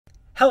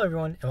Hello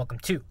everyone and welcome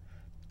to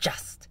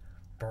Just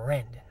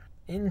Brandon.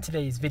 In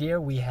today's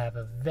video we have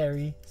a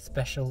very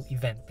special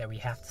event that we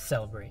have to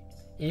celebrate.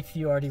 If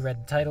you already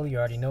read the title, you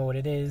already know what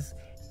it is.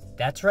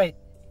 That's right,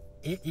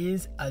 it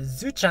is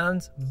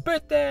Azuchan's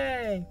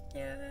birthday!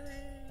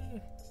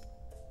 Yay!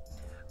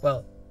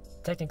 Well,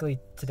 technically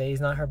today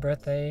is not her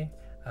birthday.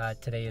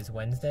 Today is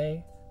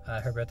Wednesday.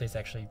 Her birthday is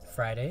actually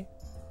Friday,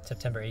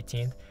 September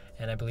 18th,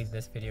 and I believe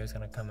this video is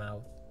going to come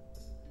out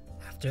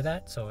after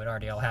that, so it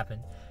already all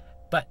happened.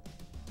 But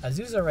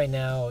Azusa right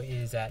now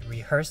is at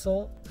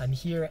rehearsal. I'm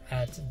here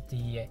at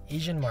the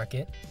Asian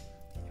market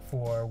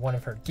for one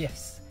of her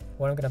gifts.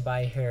 What I'm gonna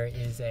buy her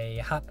is a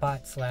hot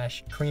pot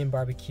 / Korean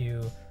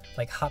barbecue,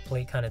 like hot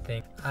plate kind of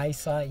thing. I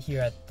saw it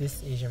here at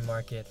this Asian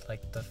market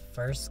like the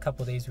first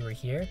couple days we were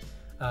here.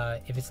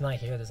 If it's not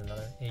here, there's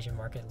another Asian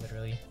market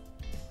literally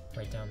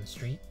right down the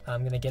street.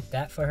 I'm gonna get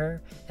that for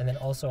her, and then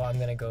also I'm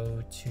gonna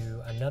go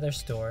to another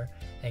store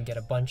and get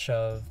a bunch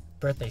of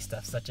birthday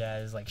stuff such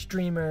as like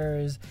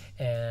streamers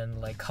and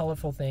like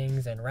colorful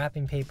things and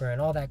wrapping paper and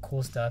all that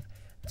cool stuff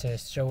to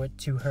show it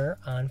to her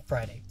on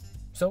Friday.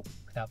 So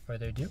without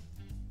further ado,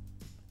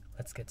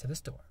 let's get to the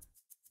store.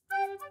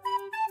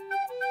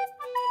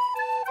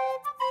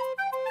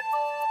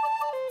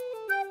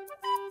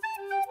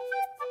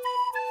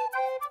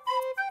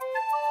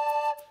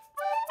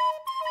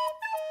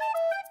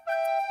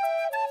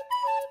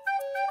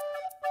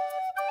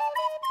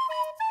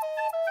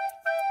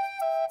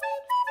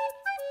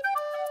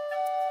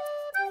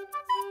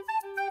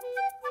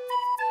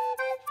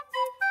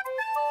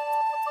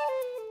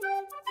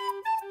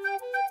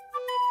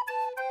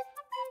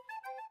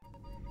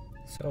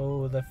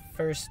 So the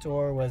first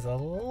store was a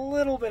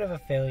little bit of a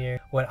failure.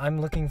 What I'm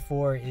looking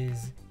for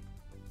is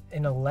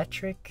an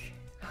electric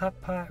hot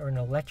pot or an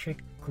electric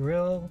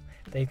grill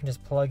that you can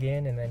just plug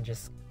in and then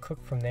just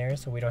cook from there,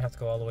 so we don't have to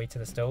go all the way to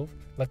the stove.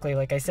 Luckily,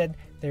 like I said,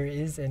 there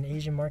is an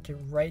Asian market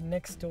right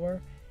next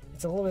door.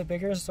 It's a little bit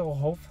bigger, so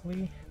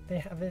hopefully they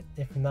have it.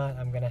 If not,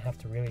 I'm gonna have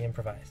to really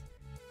improvise.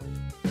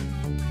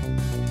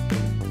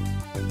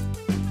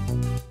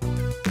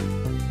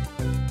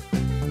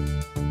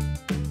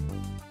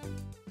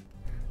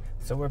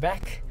 So we're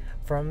back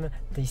from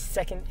the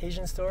second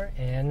Asian store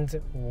and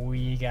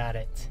we got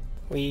it.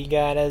 We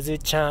got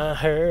Azuchan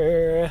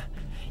her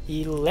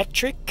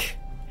electric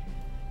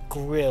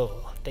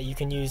grill that you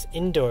can use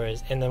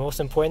indoors, and the most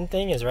important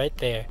thing is right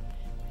there.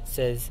 It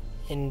says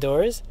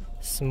indoors,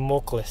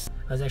 smokeless.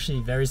 I was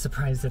actually very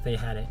surprised that they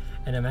had it,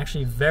 and I'm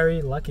actually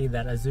very lucky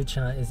that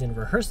Azuchan is in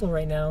rehearsal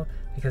right now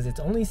because it's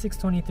only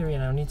 6:23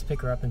 and I don't need to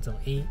pick her up until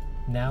 8.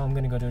 Now I'm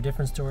gonna go to a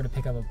different store to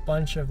pick up a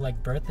bunch of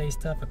like birthday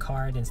stuff, a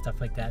card and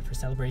stuff like that for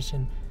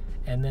celebration,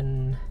 and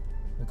then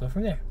we'll go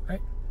from there. All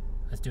right,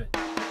 let's do it.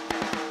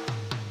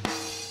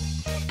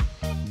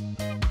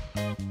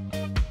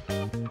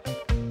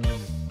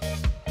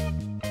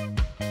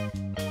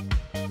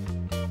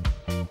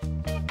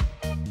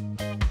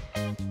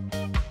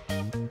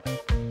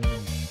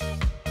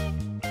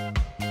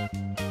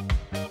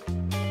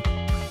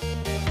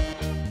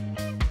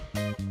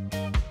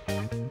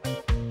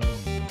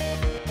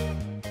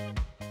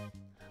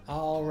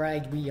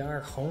 Alright, we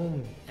are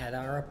home at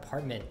our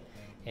apartment,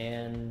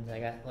 and I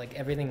got like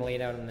everything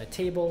laid out on the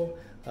table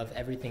of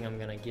everything I'm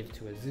gonna give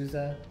to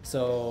Azusa.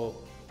 So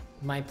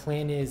my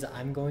plan is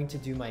I'm going to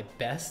do my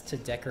best to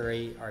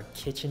decorate our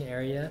kitchen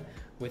area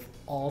with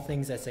all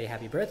things that say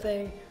happy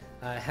birthday,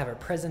 have a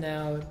present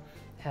out,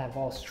 have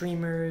all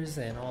streamers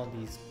and all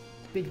these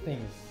big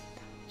things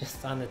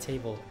just on the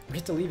table. We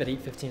have to leave at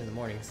 8:15 in the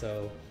morning,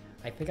 so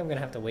I think I'm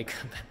gonna have to wake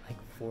up at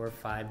like 4 or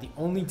 5. The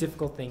only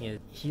difficult thing is,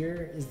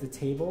 here is the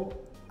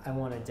table I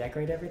want to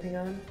decorate everything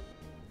on.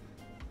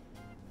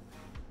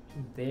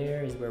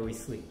 There is where we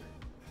sleep.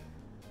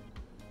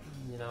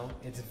 You know,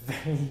 it's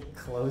very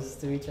close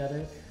to each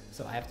other,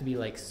 so I have to be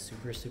like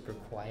super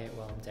quiet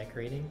while I'm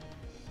decorating.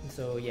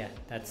 So yeah,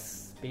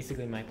 that's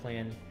basically my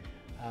plan.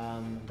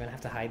 I'm gonna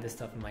have to hide this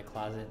stuff in my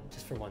closet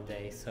just for one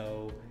day.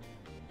 So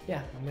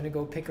yeah, I'm gonna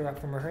go pick her up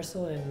from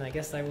rehearsal, and I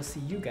guess I will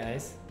see you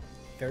guys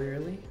very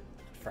early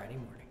on Friday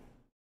morning.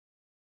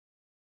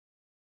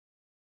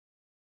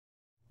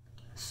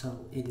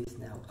 So it is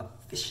now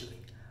officially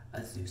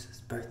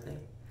Azusa's birthday.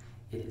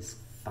 It is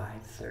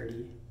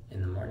 5:30 in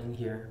the morning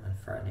here on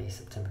Friday,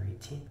 September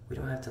 18th. We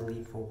don't have to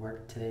leave for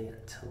work today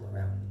until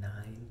around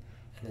 9.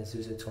 And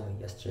Azusa told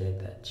me yesterday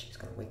that she was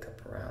gonna wake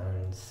up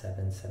around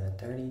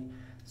 7:30.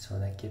 So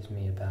that gives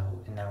me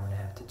about an hour and a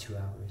half to 2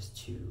 hours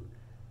to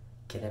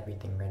get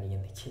everything ready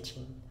in the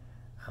kitchen.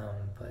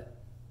 But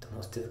the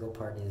most difficult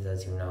part is,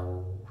 as you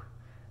know,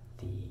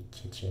 the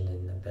kitchen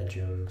and the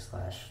bedroom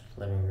 /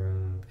 living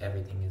room,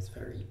 everything is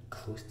very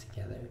close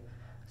together,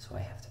 so I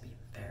have to be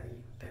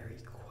very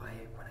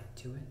quiet when I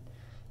do it.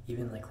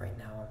 Even like right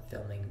now I'm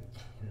filming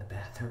in the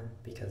bathroom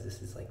because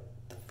this is like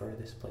the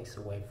furthest place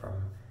away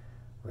from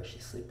where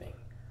she's sleeping,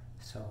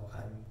 so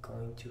I'm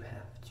going to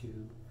have to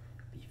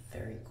be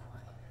very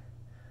quiet.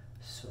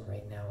 So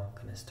right now I'm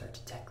gonna start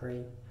to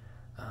decorate.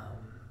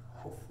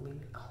 Hopefully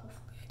I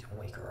don't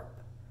wake her up,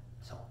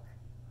 so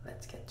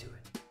let's get to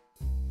it.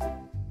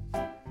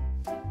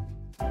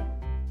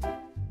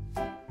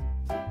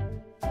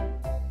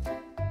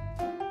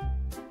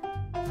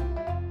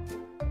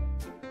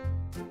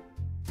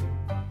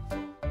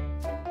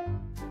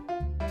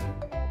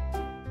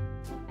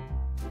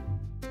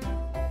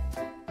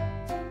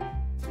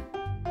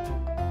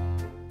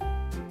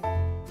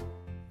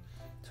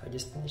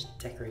 just finished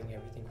decorating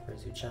everything for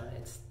Azusa.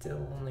 It's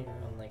still only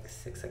around like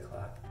 6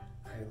 o'clock.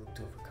 I looked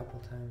over a couple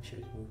times, she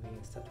was moving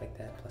and stuff like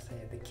that, plus I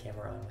had the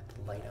camera on with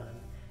the light on.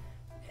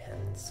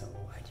 And so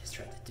I just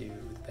tried to do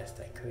the best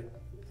I could,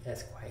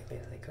 as quietly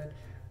as I could.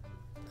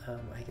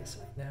 I guess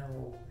right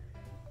now,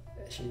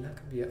 she's not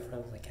going to be up for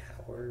like an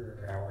hour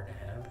or hour and a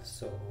half,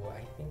 so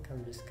I think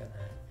I'm just going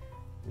to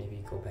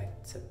maybe go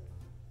back to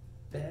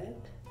bed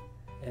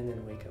and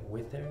then wake up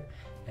with her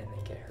and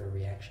then get her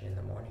reaction in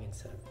the morning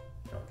instead of,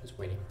 just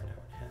waiting for an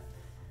hour and a half.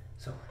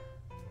 So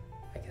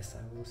I guess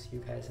I will see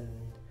you guys in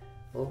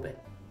a little bit.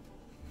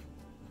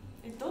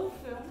 Então,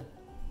 filme.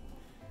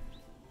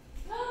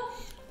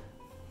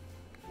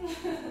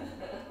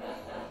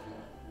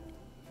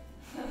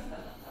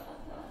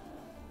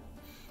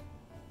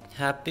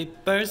 Happy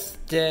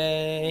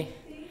birthday!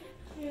 Thank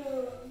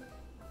you.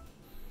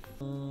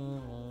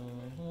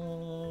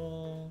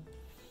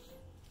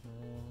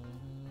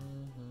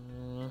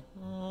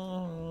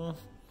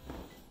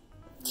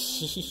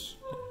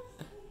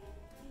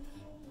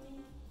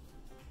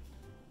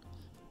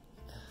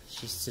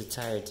 She's too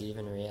tired to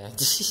even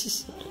react.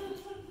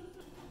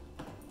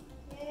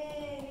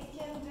 Yay, we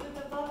can do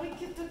the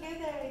barbecue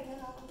together in the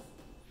house.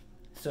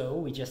 So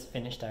we just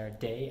finished our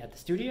day at the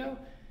studio,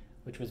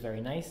 which was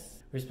very nice.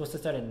 We were supposed to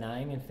start at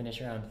 9 and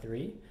finish around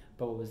 3,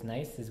 but what was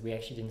nice is we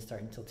actually didn't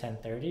start until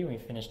 10:30 and we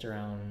finished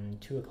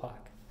around 2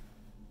 o'clock.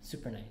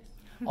 Super nice.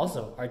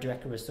 Also, our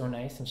director was so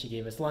nice and she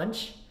gave us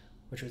lunch,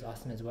 which was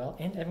awesome as well,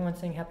 and everyone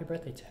sang happy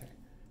birthday to her,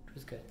 which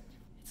was good.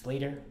 It's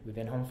later, we've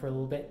been home for a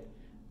little bit,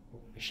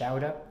 we're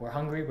showered up, we're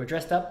hungry, we're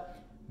dressed up,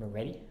 we're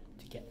ready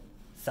to get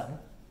some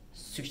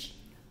sushi.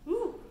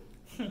 Ooh.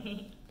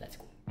 Let's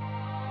go.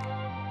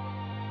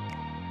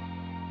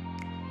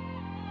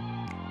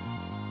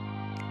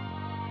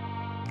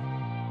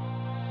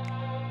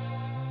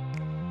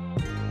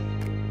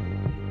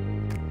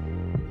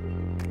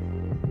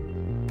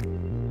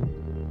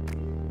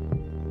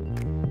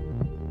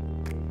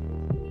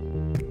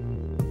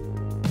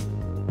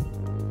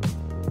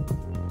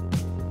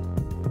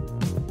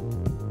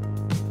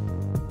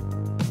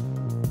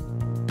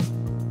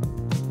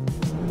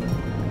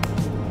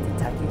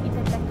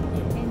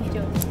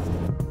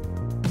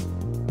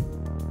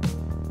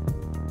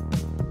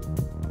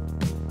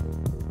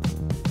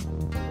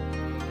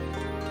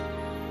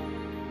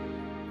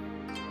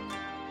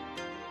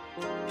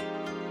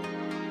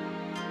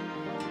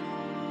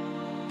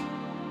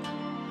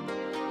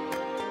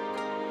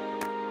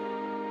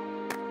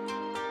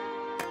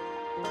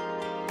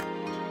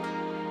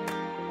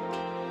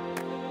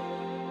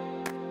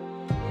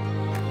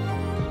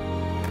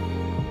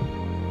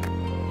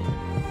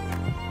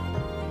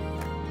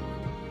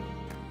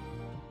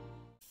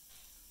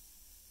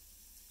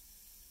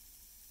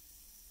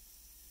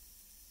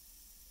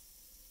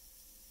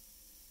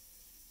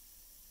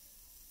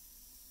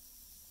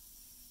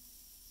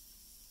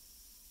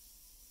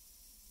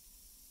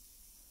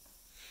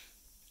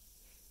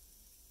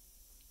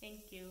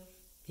 Thank you.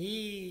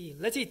 Hey,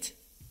 let's eat.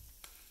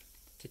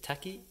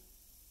 Tataki,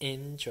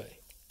 enjoy.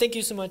 Thank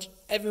you so much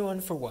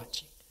everyone for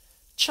watching.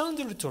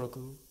 Channel登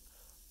録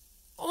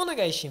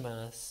onegai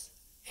shimasu.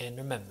 And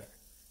remember,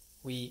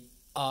 we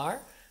are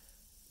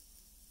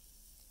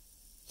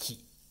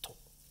hito.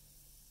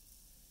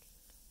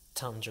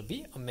 誕生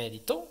日おめで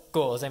とう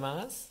ござい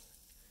ます。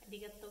あり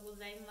がとうご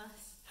ざいま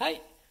す。は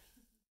い。